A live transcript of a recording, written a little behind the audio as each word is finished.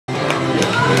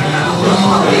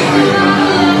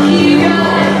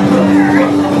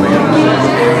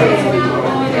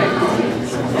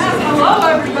Hello,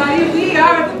 everybody. We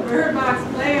are the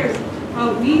Birdbox players.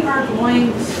 We are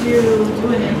going to do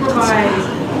an improvised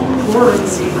horror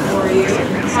movie for you.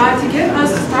 To get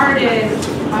us started,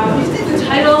 we think the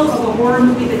title of a horror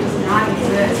movie that does not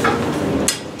exist.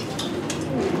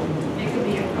 It could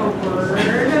be a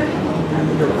word.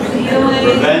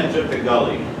 Revenge of the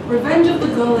Gully. Revenge of the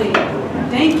Gully.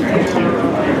 Thank you.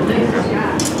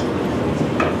 Yeah.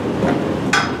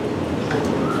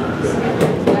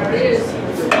 There it is.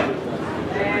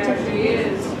 There she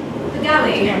is. The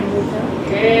Gully. Yeah.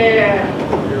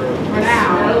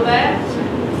 Now. Smell that?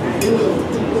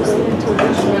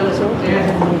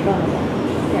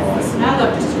 The smell of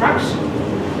destruction.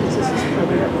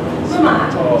 Mama,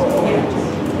 Yes.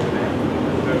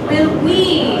 will we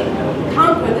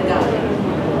conquer the Gully?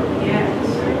 Yes.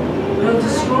 We'll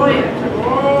destroy it.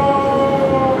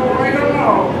 Oh, I don't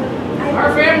know.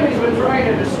 Our family's been trying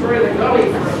to destroy the gully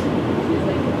for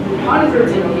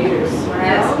hundreds of years.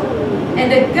 Yes. And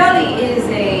the Gully is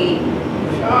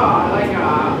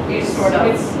It's Sort of.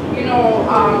 It's you know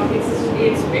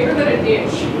it's bigger than a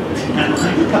ditch.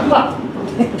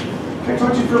 Can I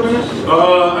talk to you for a minute?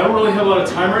 I don't really have a lot of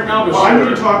time right now, but Well, sure. I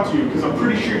need to talk to you because I'm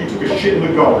pretty sure you took a shit in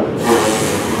the gully.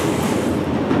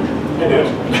 I did.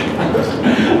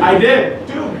 I did.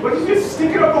 Dude, what is this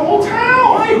stinking up the whole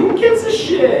town? Why? Who gives a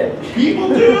shit? People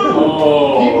do.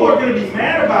 Oh. People are going to be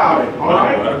mad about it, all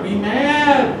right? Let her be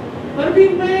mad. Let her be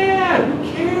mad.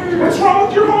 Who cares? What's wrong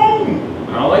with your home?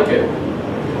 I don't like it.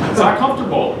 It's not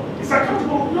comfortable. It's not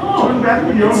comfortable? No. Doing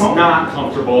bathroom in your own It's home? not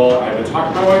comfortable. I've been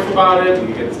talking to my wife about it. We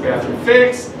need to get this bathroom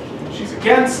fixed. She's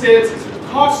against it. It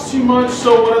costs too much.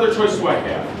 So what other choice do I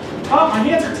have? My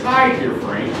hands are tied here,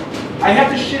 Frank. I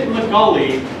have to shit in the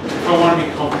gully if I want to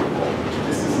be comfortable.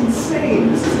 This is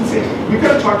insane. This is insane. We've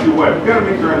got to talk to your wife. We've got to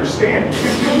make her understand.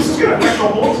 This is going to affect the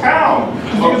whole town.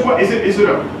 Because what, is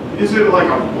it like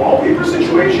a wallpaper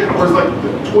situation or is like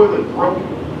the toilet broken?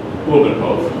 A little bit of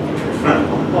both.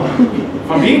 If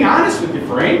I'm being honest with you,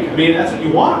 Frank, I mean, that's what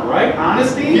you want, right?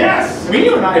 Honesty? Yes. I mean,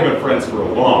 you and I have been friends for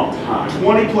a long time.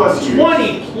 20 plus years.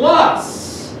 20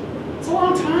 plus! It's a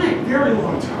long time. Very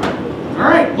long time. All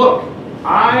right, look,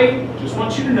 I just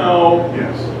want you to know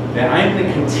Yes. that I'm going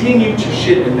to continue to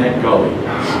shit in that gully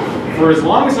for as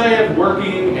long as I have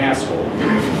working asshole.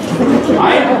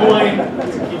 I am going to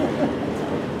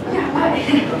keep... Yeah,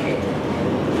 Okay.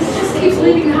 He just keeps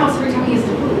leaving the house every time he has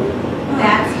to poop.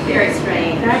 that's very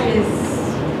strange. That is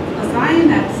a sign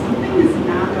that something is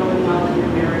not going well in your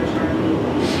marriage,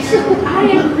 Charlie. I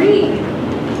agree.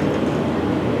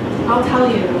 I'll tell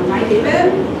you, my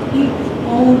David, he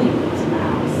only lives in the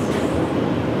house.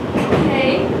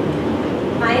 Okay.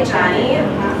 My Johnny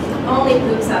only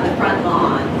poops on the front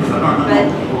lawn.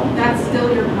 But That's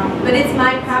still your problem. it's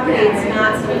my property, it's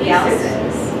not somebody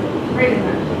else's. Right in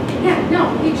that. Yeah,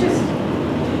 no, he just.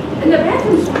 And the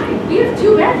bathroom's fine. We have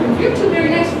 2 bathrooms. We have 2 very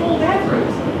nice full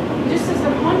bathrooms. He just says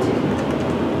they're haunted.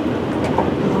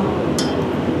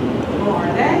 Oh,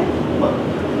 are they?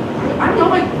 I don't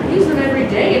know, I use them every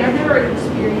day and I've never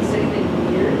experienced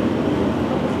anything weird.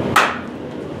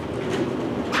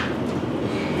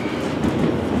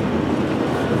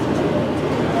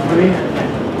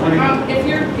 Honey, If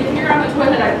you're on the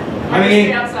toilet, I honey,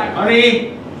 stay outside.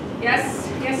 honey. Yes.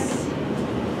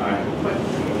 Hi.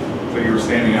 So you were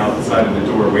standing outside of the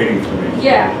door waiting for me.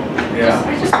 Yeah. Yeah.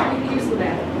 I just want you to use the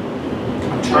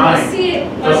bathroom. I'm I trying. see it.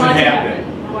 I Doesn't want it to happen.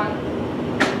 I want-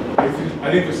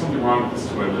 I think there's something wrong with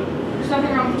this toilet. There's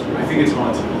nothing wrong with I it. think it's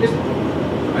haunted.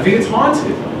 There's- I think it's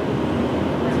haunted.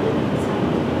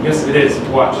 Yes, it is.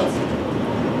 Watch.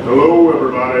 Hello,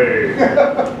 everybody.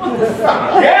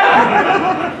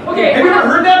 Yeah! Okay. Have you ever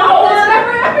heard that No, before? that's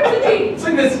never happened to me. It's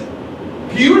like this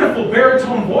beautiful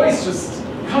baritone voice just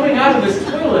coming out of this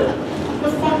toilet.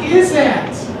 What the fuck is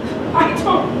that? I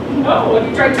don't know. Have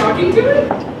you tried talking to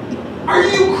it? Are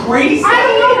you crazy? I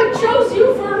don't know. It chose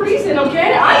you for a reason,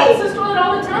 okay? I use this toilet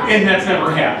all the time. And that's never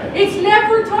happened. It's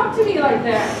never talked to me like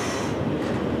that.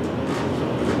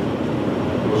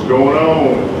 What's going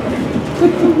on? You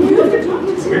have to talk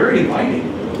to It's it. very inviting.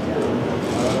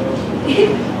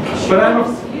 But I'm a...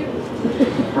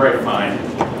 Alright, fine.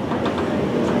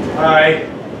 Hi.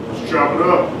 Let's chop it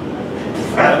up.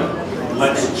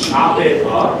 Let's chop it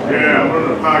up. Yeah, I'm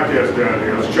running a podcast down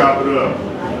here. Let's chop it up.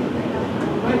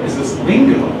 What is this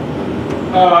lingo?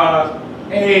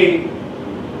 A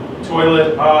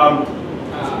toilet.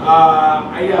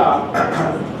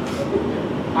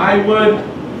 I would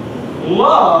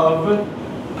love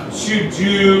to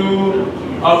do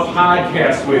a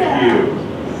podcast with you,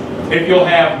 if you'll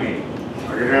have me.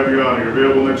 I We're gonna have you on. You're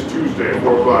available next Tuesday at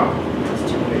 4 o'clock.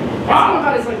 Wow.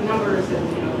 About his like numbers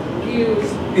and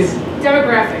views,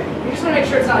 demographic. I just want to make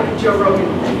sure it's not like a Joe Rogan.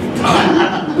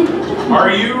 Are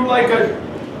you like a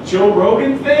Joe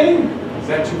Rogan thing? Is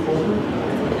that too vulgar?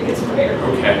 I think it's fair.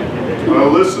 Okay. A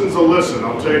listen's a listen.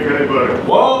 I'll take anybody.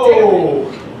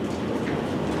 Whoa!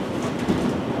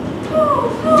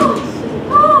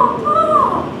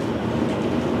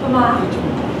 Mama,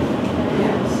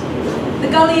 Yes. the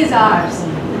gully is ours.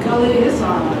 The gully is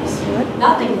ours.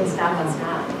 Nothing can stop us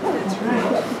now. That's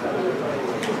right.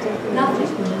 Nothing.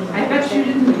 I bet you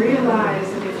didn't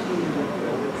realize that if you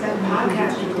said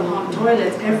podcast with the hot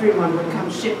toilets, everyone would come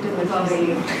shipped in the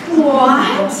gully.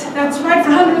 What? That's right.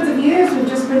 For hundreds of years, we've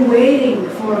just been waiting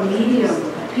for a medium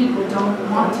that people don't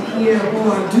want to hear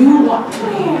or do want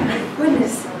to hear.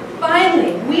 Goodness.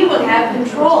 Finally, we will have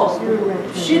control through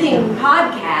shitting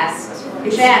podcast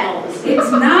channels.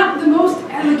 It's not the most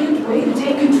elegant way to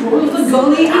take control of the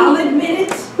gully, I'll admit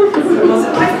it. It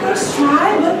wasn't my first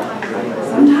try, but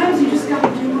sometimes you just gotta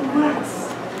do what works.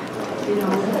 You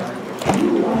know,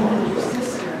 you and your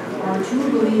sister are a true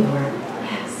believer.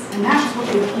 Yes. And that's what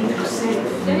will keep you safe.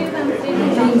 Things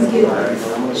Things get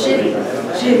shitty.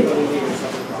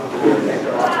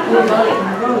 We're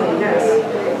gully, yes.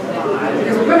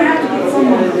 Because we're gonna have to get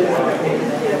someone to do it.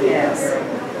 Yes.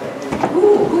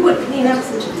 Who would clean up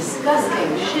such a disgusting,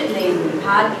 shit-laden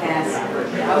podcast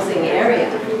housing area?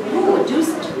 Who would do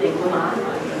such a thing, Mama?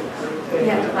 We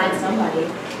have to find somebody.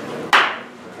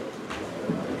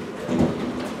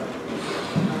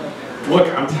 Look,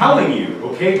 I'm telling you,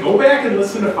 okay? Go back and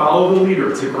listen to Follow the Leader.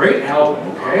 It's a great album,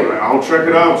 okay? All right, I'll check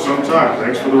it out sometime.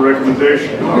 Thanks for the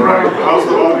recommendation. All right. How's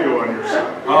the audio on your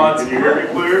side? Can you hear me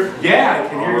clear? Yeah, I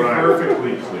can hear you All right.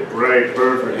 perfectly clear. Great,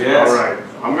 perfect. Yes. All right.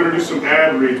 I'm going to do some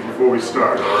ad reads before we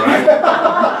start, all right?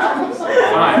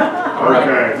 Fine. All right.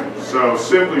 Okay, so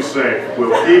Simply Safe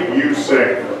will keep you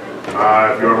safe.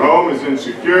 If your home is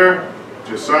insecure,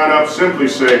 just sign up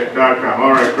simplysafe.com.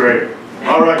 All right, great.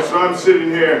 All right, so I'm sitting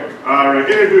here. All right,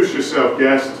 introduce yourself,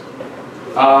 guest.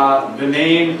 The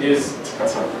name is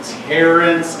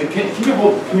Terrence. Can you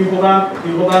hold on? Can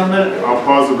you hold on a minute? I'll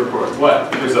pause the recording.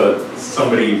 What? There's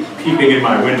somebody peeping in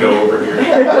my window over here.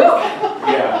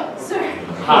 Yeah. Sir.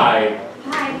 Hi.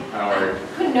 Hi. How are you?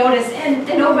 Couldn't notice. And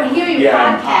over here, your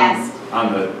podcast.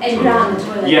 On the. And you're on the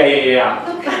toilet. Yeah.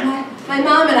 Look, my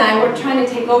mom and I were trying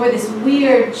to take over this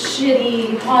weird,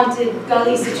 shitty, haunted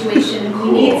gully situation.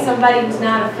 We need somebody who's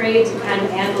not afraid to kind of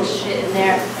handle shit in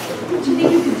there. Do you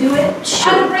think you could do it?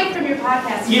 Sure. On a break from your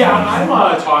podcast. Yeah,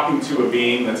 I'm talking to a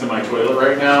being that's in my toilet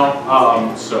right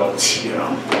now. So, you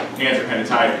know, hands are kind of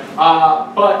tied.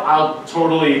 But I'll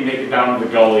totally make it down to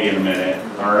the gully in a minute.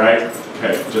 All right?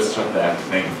 Okay, just shut that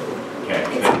thing. Okay.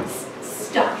 It's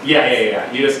stuck. Yeah.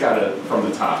 You just got it from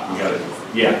the top. You got it.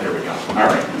 Yeah, there we go. All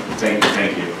right.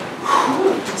 Thank you.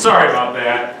 Sorry about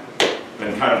that.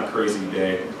 Been kind of a crazy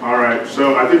day. All right,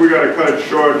 so I think we got to cut it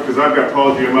short because I've got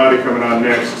Paul Giamatti coming on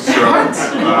next. So,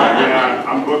 yeah,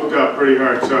 I'm booked up pretty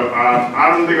hard. So I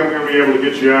don't think I'm going to be able to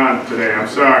get you on today. I'm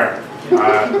sorry.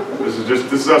 This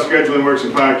is how scheduling works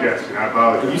in podcasting. I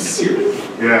apologize. Are you serious?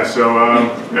 Yeah. So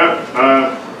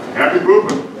happy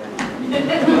pooping.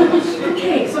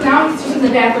 Okay, so now he's using the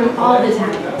bathroom all the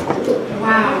time.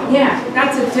 Wow. Yeah.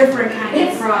 That's a different kind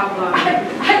of problem.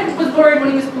 I was worried when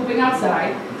he was pooping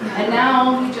outside, and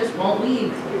now he just won't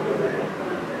leave.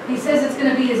 He says it's going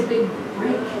to be his big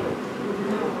break.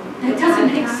 That doesn't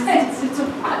make sense. It's a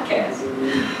podcast.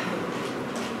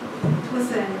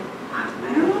 Listen, I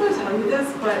don't know how to tell you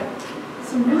this, but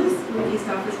some really spooky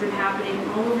stuff has been happening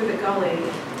all over the gully.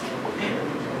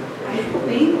 I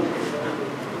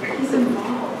think he's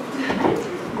involved.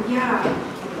 Yeah.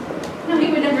 No,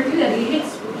 he would never do that. He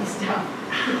hates spooky stuff.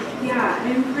 Yeah,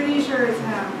 I'm pretty sure it's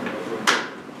him.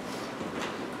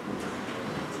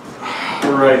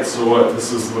 All right, so what?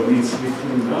 This is what needs to be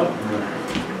cleaned up?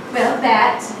 Well,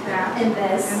 that And and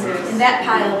this and this. and that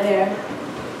pile there.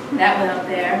 That one up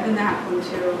there. And that one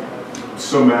too. I'm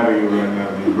so mad at you right now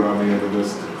that you brought me into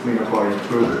this to clean up all your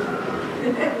poop.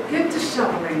 Get to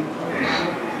shoveling.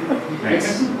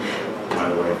 Thanks. By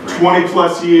the way, Frank. 20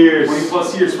 plus years. 20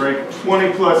 plus years, Frank.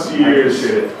 20 plus I years.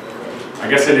 appreciate it. I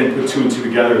guess I didn't put two and two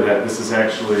together that this is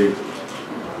actually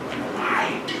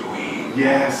my doing.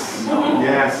 Yes. No.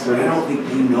 Yes. I don't think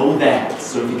you know that.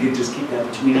 So if you could just keep that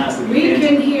between us. Then We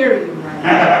can hear you right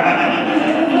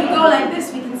now. When you go like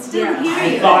this, we can still hear I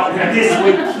you. thought that this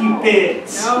would keep it.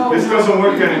 No. This doesn't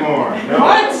work anymore. No.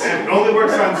 What? It only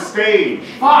works on stage.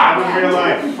 Fuck. Not in real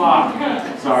life.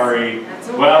 Fuck. Sorry. That's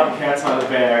okay. Well, cat's out of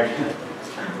the bag.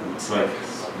 Looks like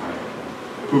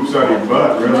poops out of your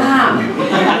butt, really.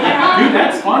 Dude,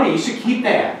 that's funny. You should keep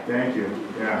that. Thank you.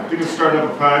 Yeah, I think I'm starting up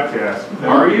a podcast.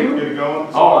 Are you? Get it going?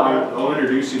 Oh, I'll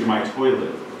introduce you to my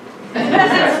toilet. What's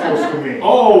that supposed to mean?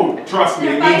 Oh, trust me,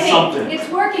 They're it means fighting. something. It's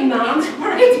working, Mom. It's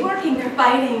working. They're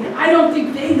fighting. I don't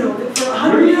think they know that for We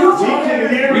 100 years. can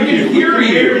hear We you. can hear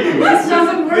you. This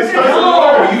doesn't work This at doesn't all. No,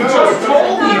 work. you No, just it doesn't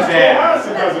told me work. that. Yes,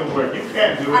 it doesn't work. You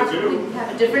can't do it too. We have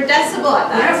a different decibel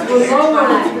at that. Yes, we're lower.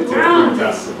 It's Different around.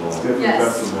 decibels. Different Yes.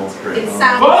 decibels. It's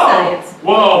sound Whoa! science.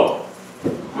 Whoa!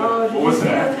 Oh, What was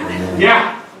that?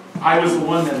 Yeah, I was the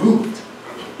one that moved.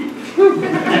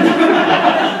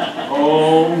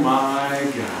 Oh my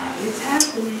God. It's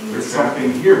happening. There's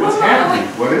something here. What's happening?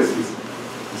 What is this? Is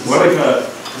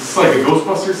this like a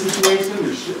Ghostbuster situation?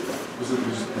 There's shit.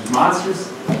 There's monsters.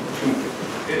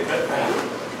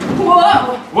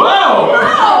 Whoa! Whoa!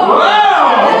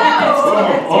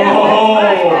 Oh!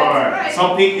 Alright.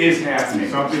 Something is happening.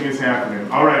 Something is happening.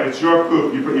 Alright, it's your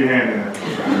poop. You put your hand in it.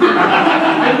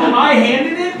 I put my hand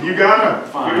in it? You gotta.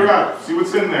 Fine. Figure out. See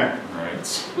what's in there.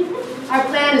 Right. Our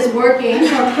plan is working.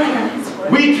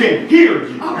 We can hear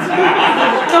you.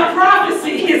 The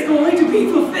prophecy is going to be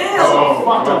fulfilled. Oh,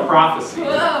 Fucked up prophecy.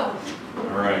 Whoa!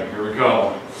 Alright, here we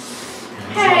go.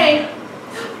 Hey!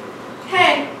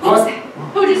 Hey! What?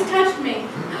 Who just touched me?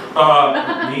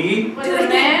 Me? Was it a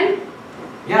man?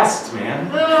 Yes, it's man.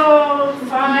 Oh,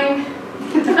 fine.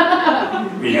 You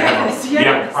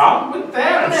have a problem with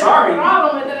that? I'm I sorry. have a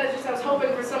problem with it. I was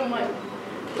hoping for someone.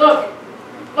 Look,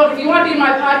 if you want to be in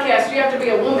my podcast, you have to be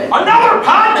a woman. Another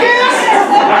podcast?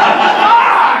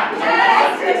 Ah!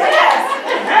 Yes!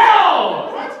 Hell!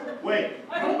 Wait.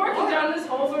 I've been working down this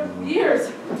hole for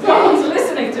years. No one's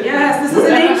listening to me. Yes, this is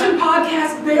an ancient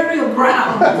podcast burial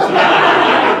ground.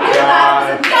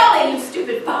 Golly, you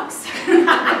stupid fucks.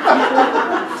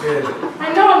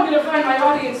 I know I'm going to find my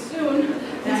audience soon.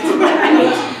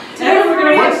 Today we're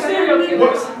going to watch serial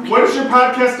killers. What is your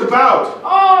podcast about?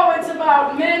 Oh, it's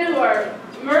about men who are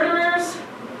murderers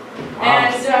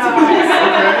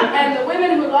and the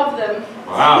women who love them.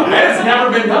 Wow, that has never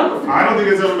been done before. I don't think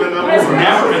it's ever been done It's before.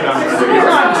 never been done before.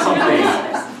 You're on to something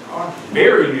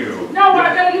very new. No, but I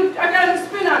got a new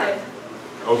spin on it.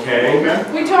 Okay. Okay.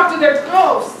 We talk to their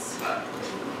ghosts. Yeah.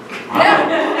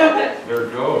 They're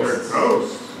ghosts. They're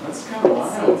ghosts. That's kind of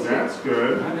wild. That's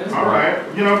good. That is All right.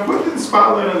 You know, put the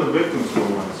spotlight on the victims for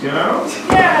once, you know?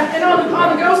 Yeah, and all the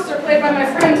ghosts are played by my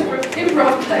friends for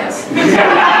improv class.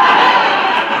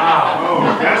 Wow. Oh,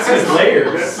 that's That's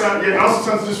layers. It also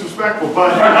sounds disrespectful,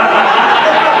 but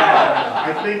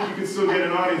I think you can still get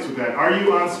an audience with that. Are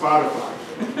you on Spotify?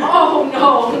 Oh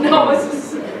no,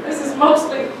 this is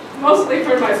mostly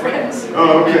for my friends.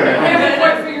 Oh, I okay. haven't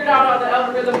quite figured out how the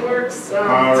algorithm works. So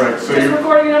All right, so just you're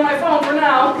recording it on my phone for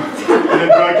now. and then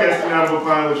broadcasting out of a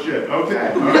pile of shit.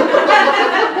 Okay. All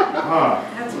right.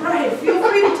 That's right. Feel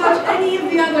free to touch any of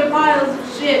the other piles of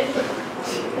shit.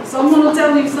 Someone will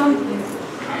tell you something.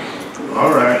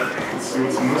 All right. Let's see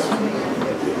what's in this one.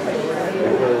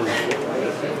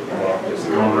 It's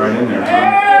going right in there, huh?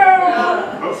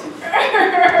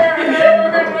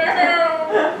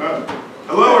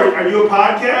 Hello, are you a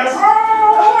podcast?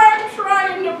 Oh, I'm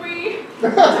trying to be.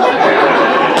 That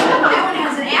one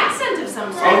has an accent of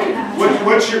some sort.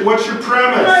 What's your My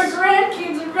premise?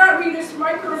 grandkids have got me this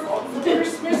microphone for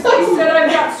Christmas. They said I've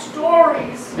got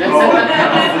stories. I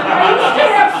used to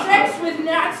have sex with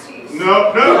Nazis.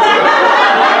 No.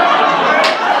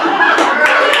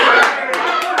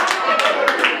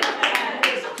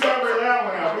 Just cover that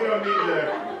one up. We don't need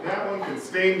that. That one can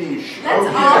stay niche. That's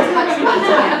Okay. all touch me.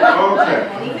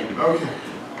 Okay.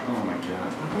 Oh my God.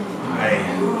 Hey.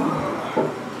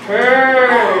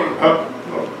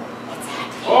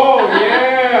 Oh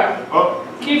yeah. Oh.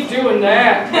 Keep doing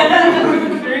that.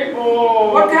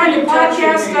 What kind of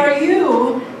podcast are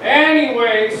you?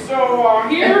 Anyway, so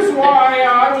here's why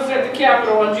I was at the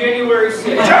Capitol on January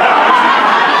 6th.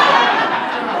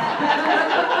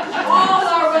 All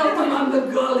are welcome on the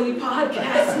Gully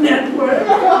Podcast Network.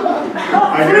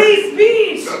 I Free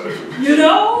speech, you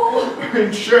know?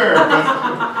 guess, sure. Oh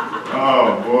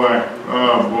boy.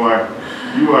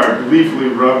 You are gleefully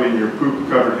rubbing your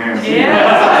poop-covered hands.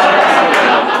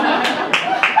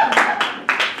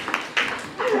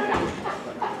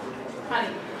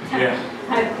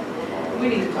 Yeah. We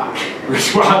need to talk.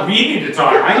 Well, we need to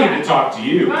talk. I need to talk to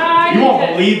you. I You need won't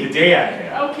to- believe the day I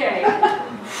had. Okay.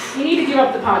 You need to give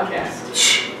up the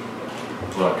podcast.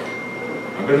 Look,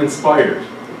 I've been inspired.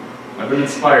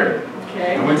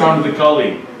 Okay. I went down to the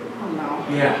gully. Oh no.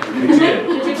 Yeah, I did.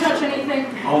 Did you touch anything?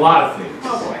 A lot of things.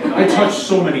 Oh boy. I touched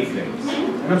so many things.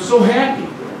 And I'm so happy.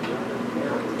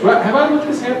 Have I looked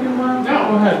this happy tomorrow? No,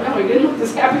 Go ahead. no, we didn't look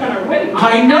this happy on our wedding.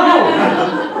 I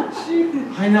know!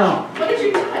 I know. What did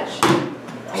you touch?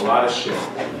 A lot of shit.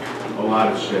 A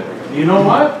lot of shit. You know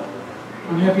what?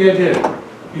 I'm happy I did it.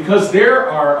 Because there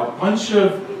are a bunch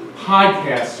of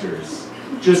podcasters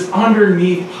just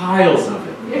underneath piles of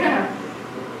it. Yeah.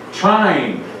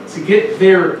 Trying to get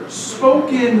their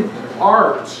spoken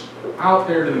art out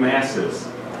there to the masses.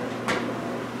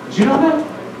 Did you know that?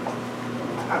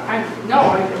 No,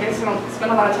 I guess I don't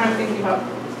spend a lot of time thinking about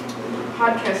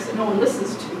podcasts that no one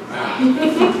listens to.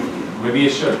 Maybe you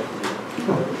should.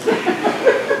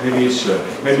 Maybe you should.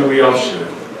 Maybe we all should.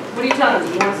 What are you telling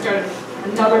me? You want to start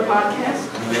another podcast? I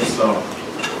think so.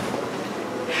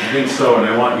 I think so, and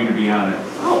I want you to be on it.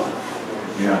 Oh.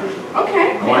 Yeah.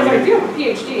 Okay. I want Because you I do have a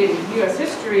PhD in U.S.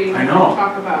 history. I know. We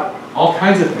talk about All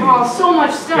kinds of things. oh, so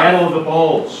much stuff. Battle of the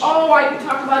Bulge. Oh, I could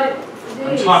talk about it for I'm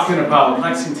days. talking about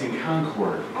Lexington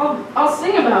Concord. I'll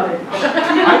sing about it.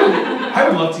 I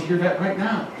would love to hear that right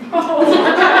now. Oh.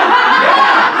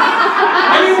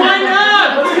 I mean, why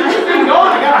not? Let's get this thing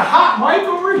going. I got a hot mic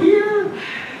over here.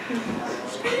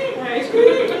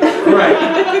 Right.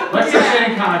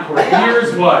 Lexington Concord.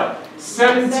 Here's what?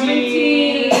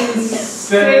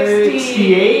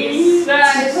 1768?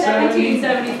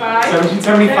 1775.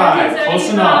 1775. Close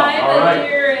enough. All right.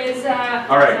 Year is,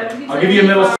 All right. I'll give you a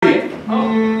middle seat.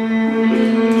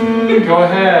 Go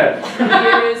ahead. The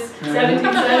year is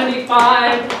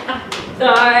 1775.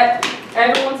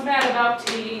 Everyone's mad about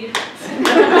tea.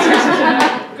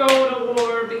 Go to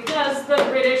war because the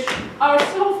British are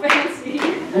so fancy.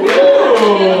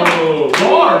 Ooh,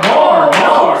 more.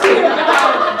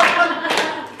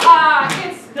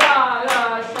 It's the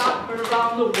shop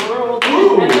around the world.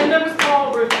 Ooh. And then there was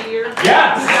Paul Revere.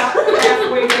 Yes. He got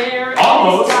halfway there.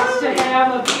 Almost. He stops to have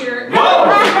a beer. Whoa.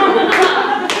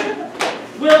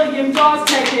 William Dawes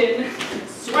Tekken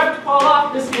swept Paul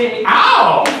off the stage.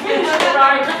 Ow. Finished the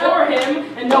ride for him,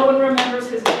 and no one remembers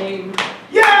his name.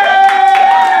 Yay!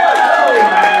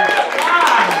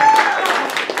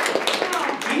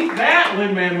 Eat that,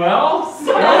 Lin-Manuel.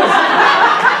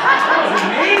 That was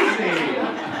amazing.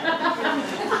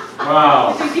 Wow.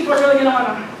 I think people are really going to want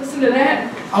to listen to that.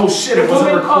 Oh shit, it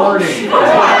wasn't recording.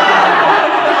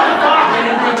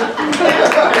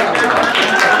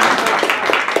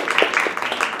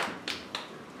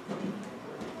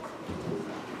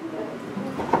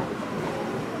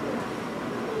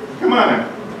 Come on in.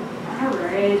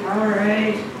 All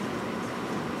right.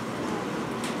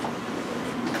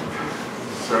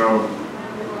 So,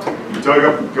 you dug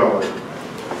up a gully.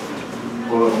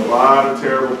 Well, there's a lot of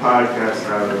terrible podcasts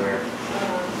out of there.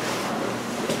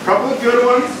 A couple of good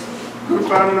ones. We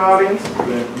found an audience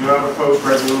that you have a post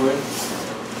regularly.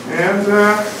 And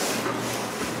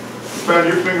found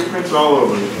your fingerprints all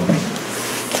over it.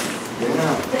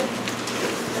 Yeah.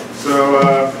 So,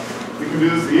 we can do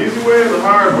this the easy way or the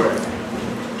hard way.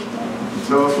 You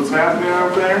tell us what's happening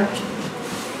out there.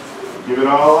 Give it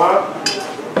all up.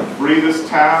 Free this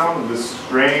town, this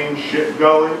strange shit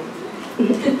gully. Or we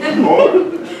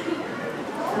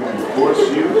can force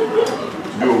you to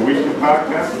do a weekly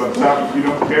podcast about a topic you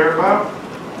don't care about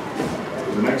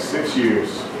for the next 6 years.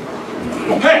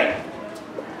 Hey!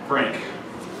 Frank.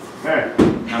 Hey,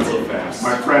 Not so fast.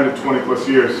 my friend of 20 plus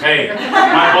years. Hey,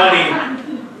 my buddy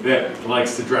that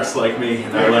likes to dress like me,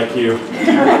 and I like you.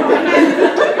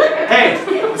 Hey,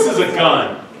 this is a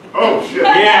gun. Oh, shit.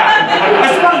 Yeah, I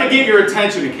just wanted to get your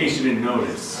attention in case you didn't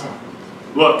notice.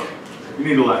 Look, you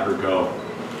need to let her go.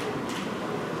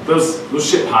 Those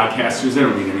shit podcasters, they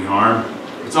don't mean any harm.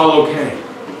 It's all okay.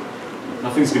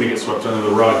 Nothing's gonna get swept under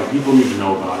the rug, and people need to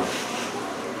know about it.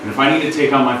 And if I need to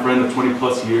take on my friend of 20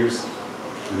 plus years,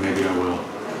 then maybe I will.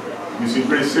 You seem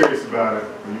pretty serious about it.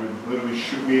 You would literally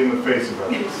shoot me in the face about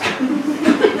this.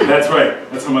 That's right.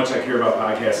 That's how much I care about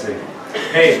podcasting.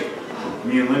 Hey,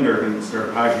 me and Linda are going to start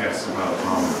a podcast about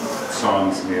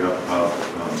songs made up about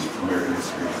American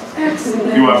history. Excellent.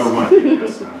 If you ever want to do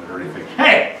this on it or anything.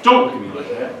 Hey, don't look at me like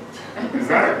that. Is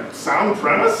that a sound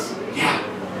premise? Yeah,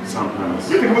 sound premise.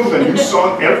 You have to come up with a new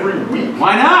song every week?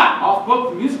 Why not? Off book,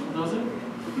 the musical does it.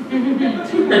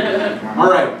 All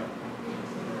right.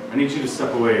 I need you to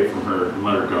step away from her and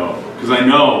let her go. Because I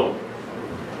know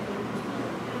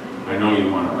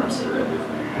you want to arrest her and everything.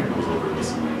 I was over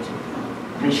listening to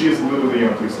her. I mean, she is literally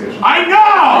on police station. I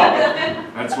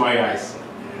know! That's why I said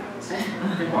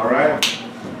that. All right.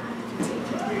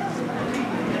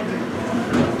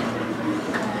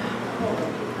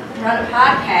 Run a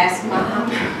podcast, Mom.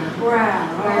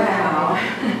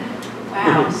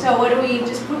 Wow. So what do we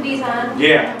just put these on?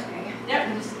 Yeah. Okay. Yep,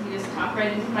 you just talk right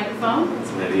right into the microphone.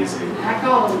 Isn't that easy? I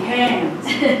call them cans.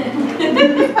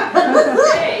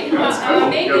 Okay,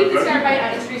 maybe you can start by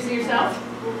introducing yourself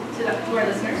to our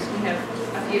listeners. We have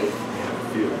a few.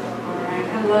 All right,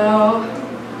 hello.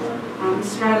 I'm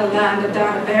Stradalanda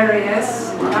Donavarius,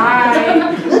 and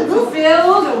I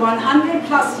fulfilled a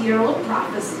 100-plus-year-old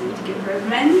prophecy to get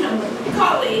revenge on the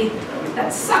gully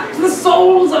that sucked the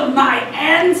souls of my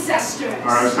ancestors. All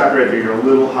right, stop right there. You're a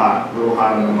little hot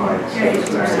on the mic. Okay,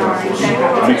 sorry.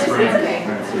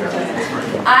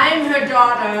 I'm her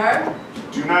daughter.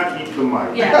 Do not eat the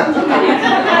mic. Yeah.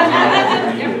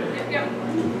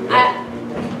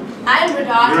 I'm her You don't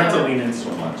have to daughter. lean in so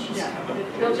much.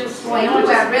 They'll just. Boy, you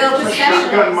are real It's a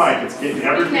shotgun professionals. mic. It's getting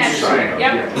everything you're saying.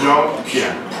 Yep. No,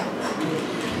 yeah.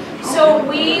 So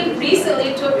we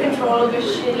recently took control of a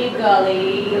shitty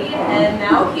gully, and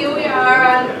now here we are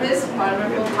on this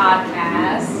wonderful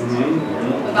podcast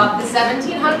about the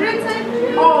 1700s, I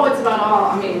believe. Oh, it's about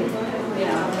all, I mean, you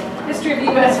know, history of the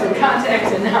U.S. from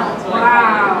context and now. It's like,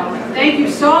 Wow. Thank you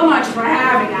so much for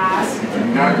having us.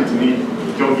 Not get to meet.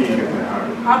 Don't get that hard.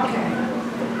 Okay.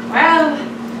 Well,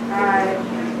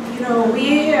 you know,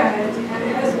 we,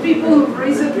 as people who've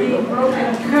recently broken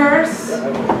a curse,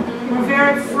 we're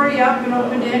very free up and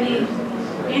open to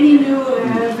any new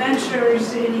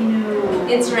adventures, any new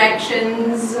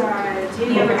Insurrections.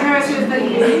 any other curses that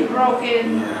you've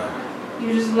broken.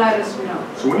 You just let us know.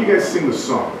 So when do you guys sing the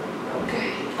song?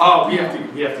 Okay. Oh, we have to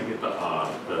get the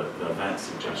event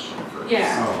suggestion first.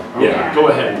 Yeah. Oh, Yeah, go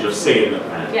ahead and just say an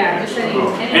event. Yeah, just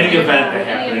any event that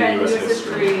happened in U.S.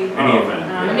 history. Any event.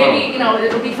 Maybe, you know,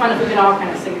 it'll be fun if we could all kind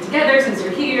of sing it together since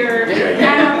you're here.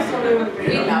 Yeah. Absolutely.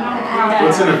 We love that.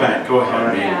 What's an event? Go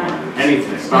ahead. Yeah.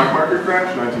 Anything. Stock market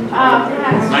crash, 1920.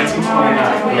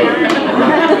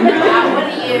 1929. What a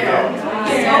year.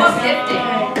 So uplifting.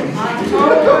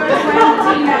 October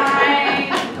 29,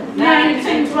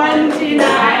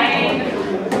 1929.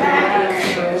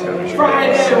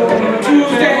 Friday or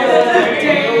Tuesday,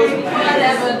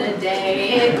 Whatever the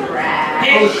day, it crashed.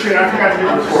 Oh shit, I forgot to hit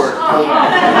record. Hold on.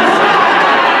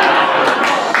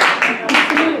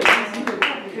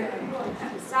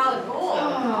 Solid goal.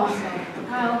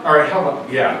 All right, how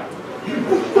about, yeah.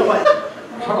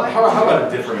 How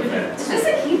about a different event? Is this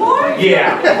a keyboard?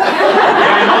 Yeah. I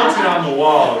mounted it on the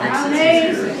wall. It makes it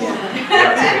easier.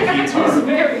 Yeah, it's like a guitar.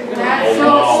 That's Oh, so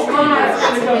wow. smart.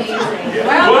 Yeah.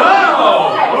 Well, Whoa!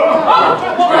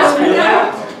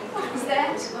 Is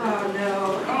that? oh no.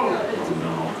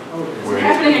 Wait.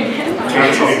 Happening again. I Can I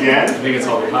sing I again? think it's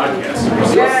all the podcasters. You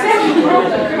said you broke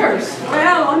the curse.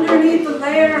 Well, underneath the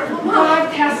layer of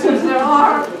podcasters, there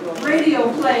are radio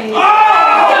plays. Oh!